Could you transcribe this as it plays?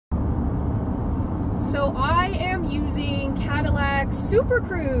So I am using Cadillac Super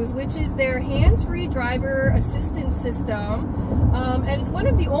Cruise, which is their hands-free driver assistance system. And it's one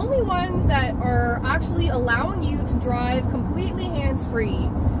of the only ones that are actually allowing you to drive completely hands-free.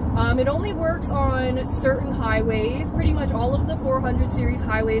 It only works on certain highways. Pretty much all of the 400 series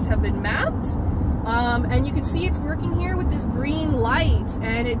highways have been mapped. And you can see it's working here with this green light,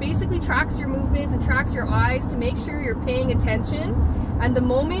 and it basically tracks your movements and tracks your eyes to make sure you're paying attention. And the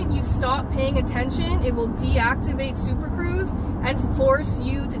moment you stop paying attention, it will deactivate Super Cruise and force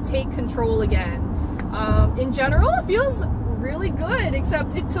you to take control again. In general, it feels really good,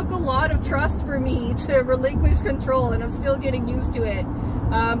 except it took a lot of trust for me to relinquish control, and I'm still getting used to it.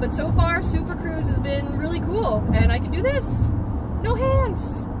 But so far, Super Cruise has been really cool, and I can do this. No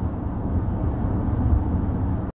hands.